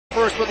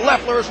but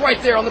Leffler is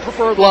right there on the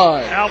preferred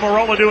line.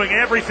 Almirola doing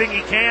everything he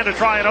can to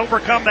try and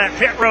overcome that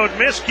pit road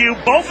miscue.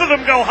 Both of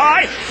them go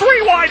high.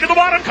 3 wide to the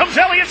bottom comes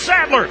Elliott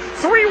Sadler.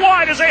 3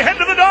 wide as they head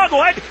to the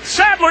dogleg.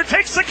 Sadler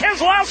takes the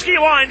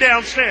Keselowski line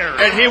downstairs.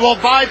 And he will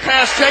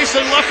bypass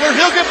Jason Leffler.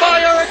 He'll get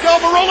by Eric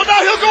Almirola. Now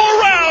he'll go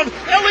around.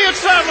 Elliott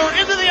Sadler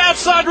into the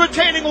outside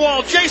retaining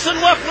wall. Jason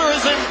Leffler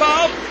is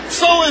involved.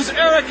 So is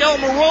Eric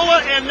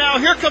Almirola. And now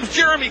here comes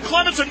Jeremy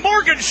Clements, and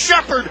Morgan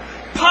Shepherd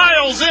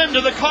piles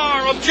into the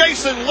car of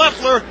Jason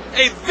Leffler.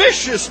 A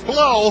vicious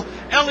blow.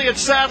 Elliott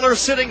Sadler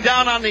sitting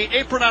down on the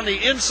apron on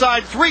the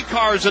inside. 3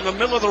 cars in the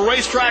middle of the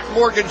racetrack.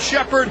 Morgan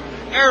Shepherd,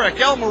 Eric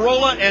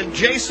Almirola, and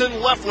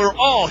Jason Leffler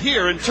all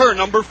here in turn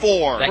number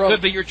 4. That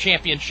could be your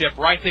championship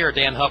right there,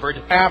 Dan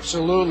Hubbard.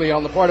 Absolutely.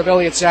 On the part of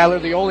Elliott Sadler,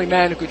 the only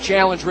man who could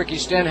challenge Ricky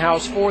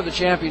Stenhouse for the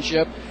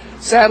championship.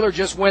 Sadler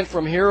just went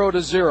from hero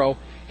to zero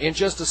in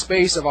just a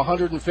space of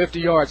 150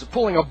 yards,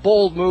 pulling a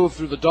bold move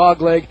through the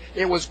dogleg.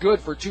 It was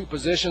good for 2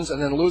 positions,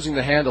 and then losing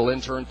the handle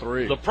in turn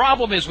 3. The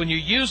problem is when you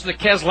use the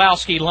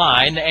Keselowski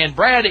line, and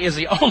Brad is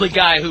the only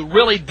guy who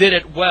really did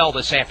it well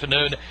this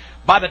afternoon.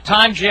 By the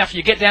time, Jeff,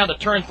 you get down to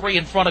turn 3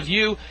 in front of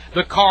you,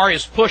 the car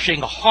is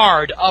pushing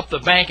hard up the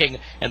banking,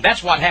 and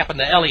that's what happened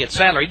to Elliott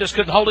Sadler. He just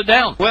couldn't hold it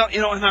down. Well,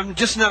 and I'm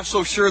just not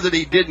so sure that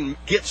he didn't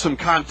get some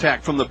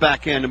contact from the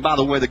back end. And by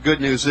the way, the good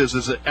news is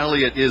that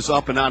Elliott is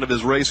up and out of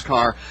his race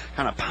car,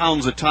 kind of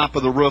pounds the top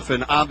of the roof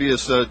in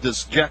obvious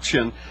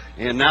disjection.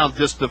 And now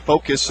just to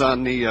focus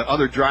on the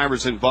other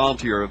drivers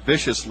involved here, a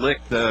vicious lick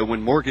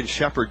when Morgan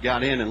Shepherd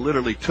got in and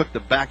literally took the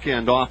back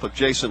end off of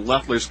Jason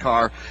Leffler's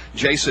car.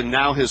 Jason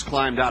now has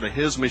climbed out of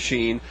his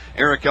machine.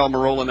 Eric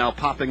Almirola now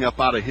popping up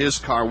out of his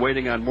car,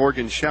 waiting on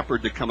Morgan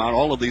Shepherd to come out.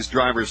 All of these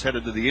drivers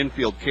headed to the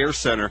infield care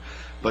center.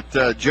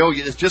 But, Joe,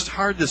 it's just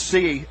hard to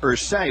see or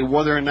say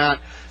whether or not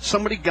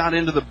somebody got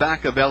into the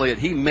back of Elliott.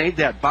 He made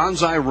that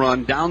bonsai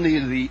run down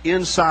the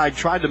inside,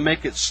 tried to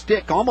make it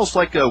stick, almost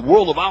like a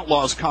World of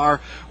Outlaws car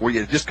where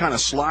you just kind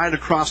of slide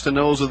across the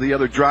nose of the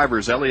other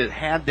drivers. Elliott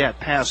had that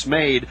pass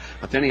made,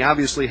 but then he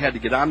obviously had to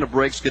get on the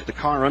brakes, get the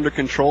car under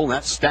control, and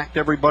that stacked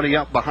everybody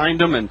up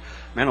behind him. And,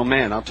 man, oh,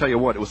 man, I'll tell you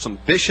what, it was some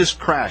vicious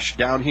crash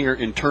down here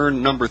in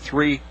turn number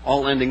 3,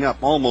 all ending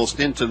up almost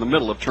into the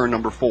middle of turn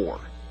number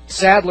 4.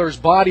 Sadler's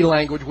body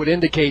language would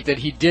indicate that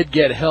he did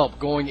get help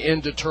going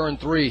into turn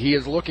 3. He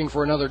is looking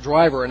for another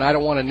driver, and I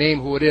don't want to name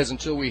who it is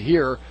until we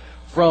hear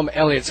from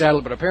Elliott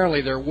Sadler, but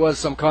apparently there was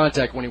some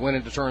contact when he went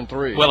into turn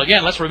 3. Well,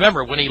 again, let's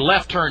remember, when he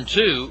left turn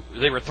 2,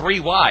 they were 3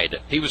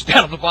 wide. He was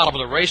down at the bottom of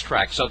the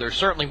racetrack, so there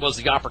certainly was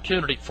the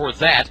opportunity for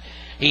that.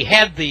 He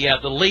had the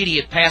lead. He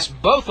had passed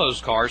both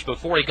those cars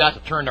before he got to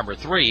turn number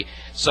 3.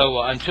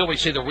 So until we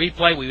see the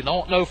replay, we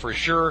don't know for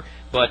sure.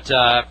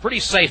 But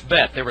pretty safe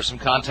bet. There was some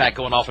contact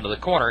going off into the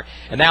corner.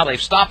 And now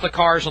they've stopped the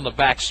cars on the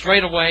back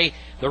straightaway.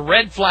 The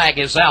red flag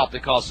is out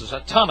because there's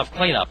a ton of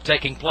cleanup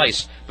taking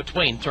place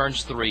between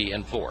turns 3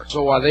 and 4.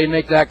 So while they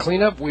make that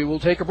cleanup, we will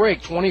take a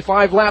break.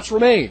 25 laps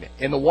remain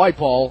in the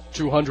Wypall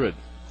 200.